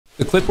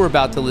The clip we're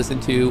about to listen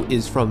to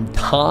is from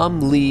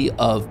Tom Lee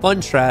of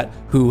Fundstrat,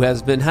 who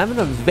has been having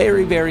a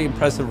very, very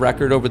impressive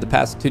record over the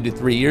past 2 to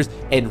 3 years.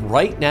 And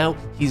right now,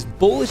 he's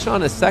bullish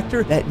on a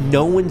sector that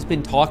no one's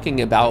been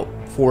talking about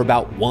for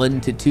about 1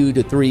 to 2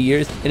 to 3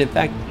 years. And in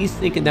fact, he's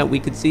thinking that we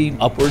could see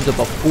upwards of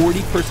a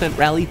 40%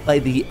 rally by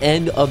the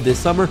end of this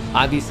summer.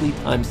 Obviously,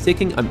 time's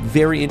ticking. I'm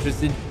very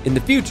interested in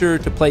the future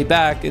to play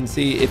back and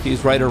see if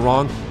he's right or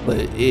wrong, but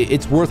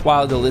it's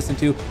worthwhile to listen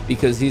to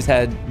because he's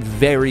had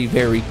very,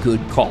 very good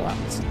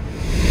call-outs.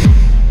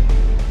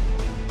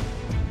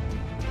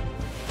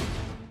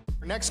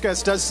 Next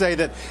guest does say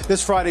that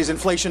this Friday's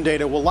inflation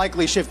data will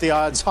likely shift the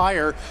odds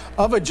higher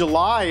of a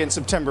July and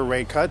September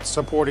rate cut,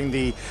 supporting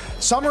the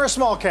summer of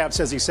small caps,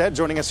 as he said.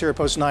 Joining us here at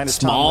Post 9 is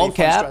Tom Lee,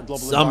 Fundstrat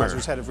Global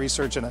Advisors, head of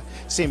research and a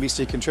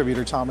CNBC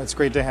contributor. Tom, it's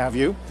great to have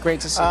you. Great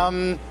to see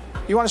you.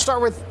 You want to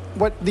start with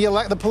what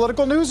the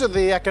political news or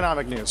the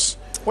economic news?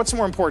 What's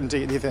more important to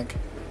you, do you think?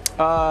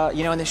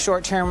 In the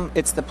short term,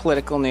 it's the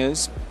political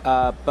news.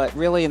 But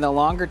really, in the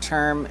longer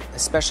term,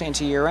 especially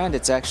into year end,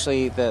 it's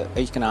actually the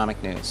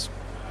economic news.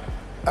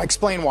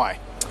 Explain why.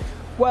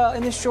 Well,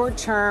 in the short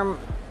term,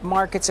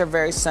 markets are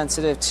very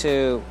sensitive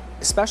to,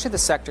 especially the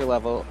sector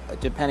level,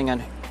 depending on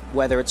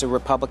whether it's a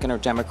Republican or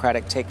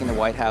Democratic taking the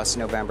White House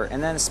in November,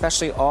 and then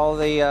especially all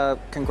the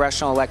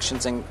congressional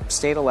elections and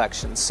state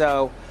elections.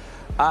 So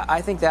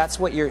I think that's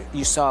what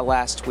you saw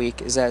last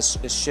week, is as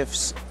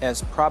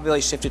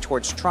probability shifted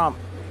towards Trump,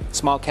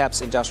 small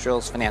caps,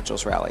 industrials,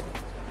 financials rallied.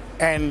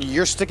 And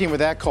you're sticking with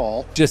that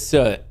call. Just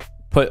to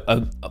put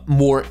a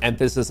more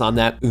emphasis on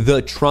that,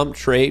 the Trump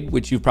trade,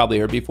 which you've probably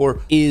heard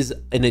before, is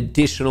an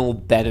additional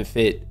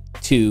benefit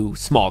to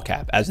small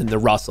cap, as in the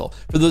Russell.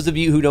 For those of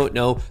you who don't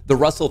know, the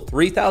Russell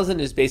 3000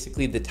 is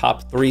basically the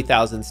top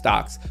 3,000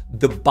 stocks.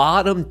 The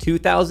bottom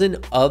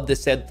 2,000 of the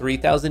said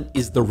 3,000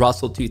 is the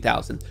Russell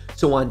 2000.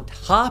 So on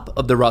top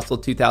of the Russell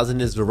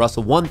 2000 is the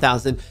Russell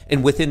 1000,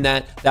 and within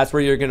that, that's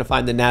where you're going to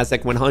find the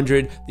Nasdaq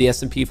 100, the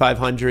S&P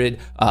 500,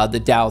 the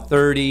Dow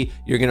 30.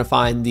 You're going to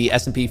find the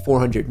S&P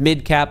 400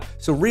 mid cap.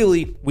 So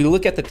really, we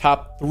look at the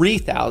top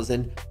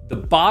 3,000. The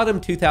bottom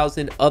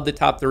 2,000 of the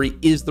top 3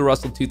 is the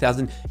Russell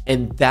 2000,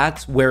 and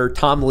that's where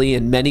Tom Lee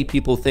and many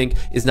people think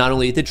is not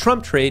only the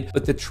Trump trade,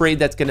 but the trade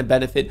that's going to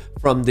benefit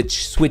from the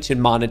switch in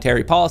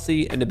monetary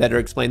policy. And to better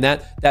explain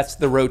that, that's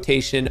the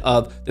rotation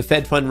of the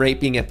Fed fund rate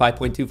being at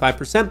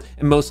 5.25%,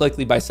 and most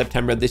likely by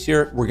September of this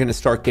year, we're going to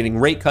start getting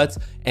rate cuts.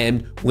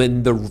 And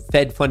when the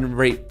Fed fund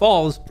rate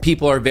falls,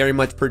 people are very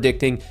much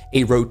predicting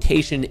a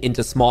rotation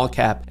into small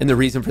cap. And the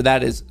reason for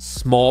that is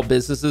small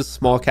businesses,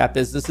 small cap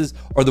businesses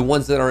are the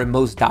ones that are in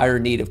most dire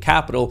need of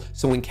capital.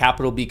 So when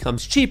capital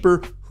becomes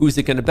cheaper, who's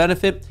it going to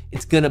benefit?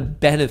 It's going to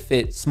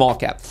benefit small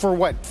cap. For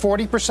what,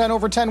 40%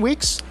 over 10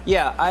 weeks?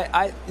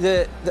 Yeah,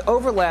 the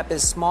overlap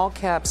is small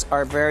caps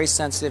are very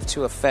sensitive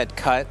to a Fed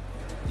cut.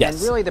 Yes.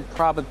 And really the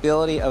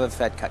probability of a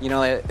Fed cut,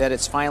 that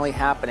it's finally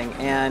happening.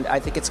 And I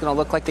think it's going to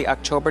look like the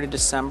October to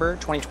December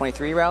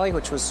 2023 rally,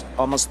 which was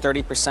almost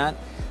 30%.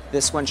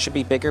 This one should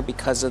be bigger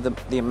because of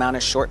the amount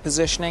of short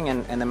positioning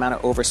and the amount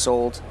of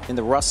oversold in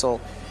the Russell.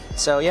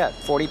 So yeah,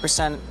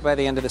 40% by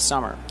the end of the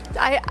summer.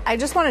 I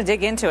just want to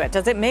dig into it.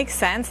 Does it make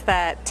sense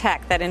that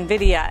tech, that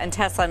NVIDIA and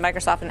Tesla and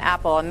Microsoft and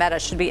Apple and Meta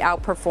should be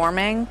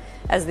outperforming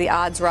as the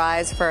odds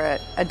rise for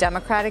a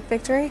Democratic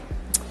victory?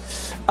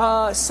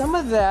 Some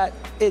of that,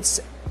 it's,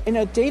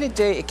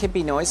 day-to-day it could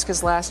be noise,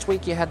 because last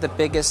week you had the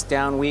biggest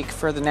down week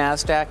for the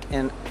NASDAQ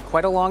in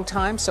quite a long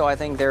time, so I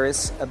think there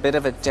is a bit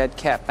of a dead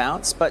cat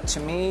bounce. But to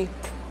me,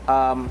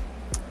 I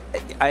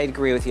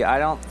agree with you. I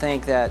don't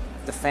think that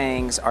the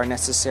FANGs are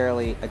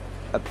necessarily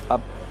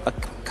a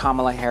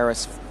Kamala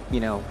Harris,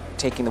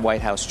 taking the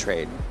White House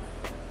trade.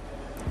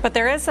 But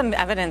there is some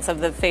evidence of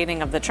the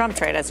fading of the Trump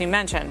trade, as you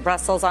mentioned.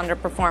 Russell's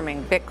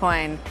underperforming,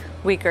 Bitcoin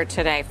weaker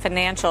today,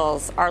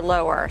 financials are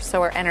lower,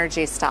 so are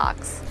energy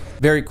stocks.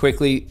 Very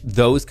quickly,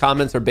 those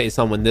comments are based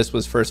on when this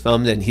was first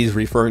filmed, and he's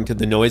referring to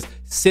the noise.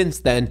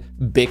 Since then,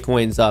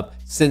 Bitcoin's up.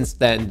 Since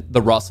then,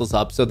 the Russell's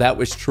up. So that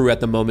was true at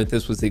the moment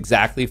this was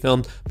exactly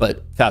filmed,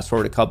 but fast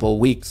forward a couple of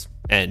weeks,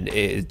 and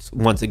it's,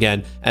 once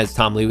again, as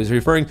Tom Lee was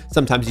referring,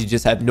 sometimes you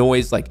just have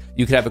noise. Like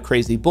you could have a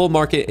crazy bull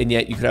market and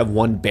yet you could have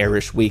one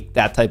bearish week,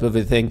 that type of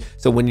a thing.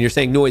 So when you're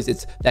saying noise,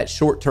 it's that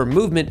short-term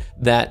movement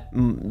that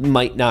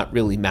might not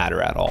really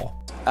matter at all.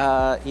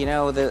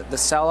 The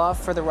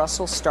sell-off for the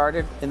Russell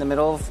started in the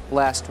middle of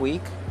last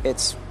week.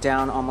 It's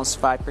down almost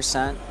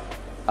 5%.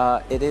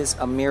 It is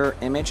a mirror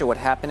image of what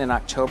happened in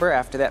October.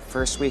 After that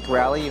first week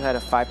rally, you had a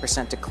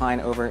 5% decline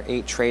over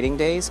 8 trading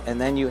days,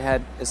 and then you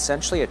had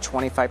essentially a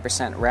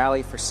 25%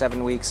 rally for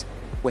 7 weeks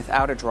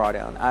without a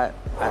drawdown.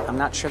 I'm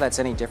not sure that's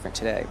any different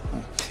today.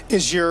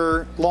 Is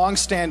your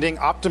long-standing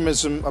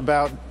optimism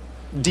about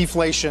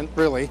deflation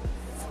really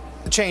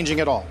changing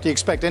at all? Do you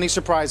expect any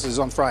surprises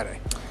on Friday?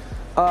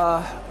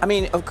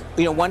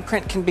 One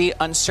print can be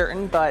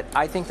uncertain, but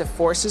I think the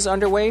forces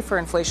underway for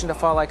inflation to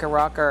fall like a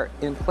rock are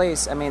in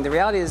place. I mean, the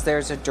reality is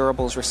there's a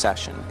durables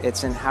recession.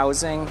 It's in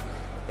housing,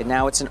 and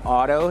now it's in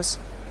autos.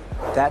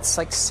 That's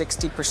like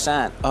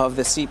 60% of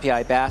the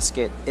CPI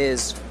basket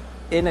is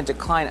in a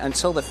decline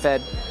until the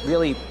Fed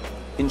really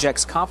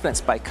injects confidence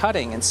by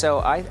cutting. And so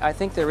I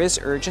think there is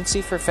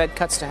urgency for Fed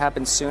cuts to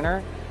happen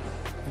sooner.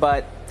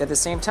 But at the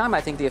same time,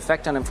 I think the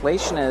effect on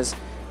inflation is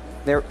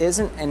there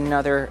isn't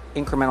another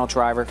incremental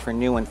driver for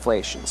new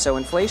inflation. So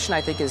inflation,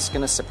 I think, is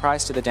going to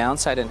surprise to the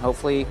downside, and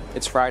hopefully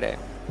it's Friday.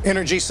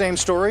 Energy, same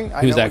story.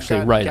 He was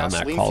actually right on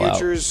that call out.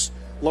 Futures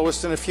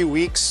lowest in a few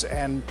weeks,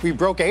 and we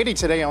broke 80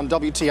 today on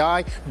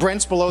WTI.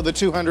 Brent's below the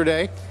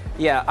 200-day.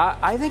 Yeah,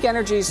 I think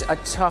energy's a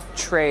tough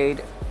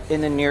trade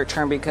in the near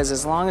term because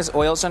as long as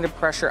oil's under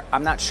pressure,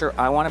 I'm not sure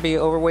I want to be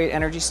overweight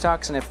energy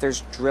stocks. And if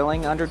there's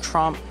drilling under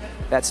Trump,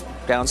 that's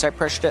downside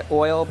pressure to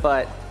oil.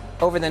 But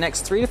over the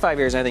next 3 to 5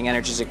 years, I think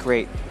energy is a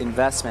great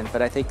investment.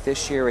 But I think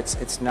this year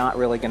it's not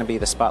really going to be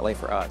the spotlight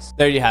for us.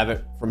 There you have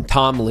it from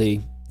Tom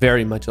Lee,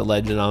 very much a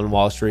legend on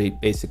Wall Street,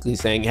 basically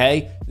saying,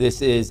 hey,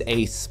 this is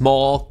a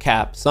small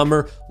cap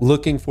summer,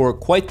 looking for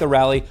quite the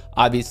rally.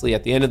 Obviously,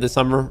 at the end of the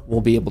summer,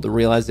 we'll be able to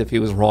realize if he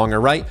was wrong or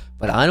right,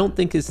 but I don't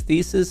think his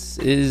thesis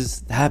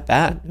is that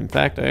bad. In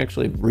fact, I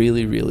actually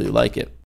really, really like it.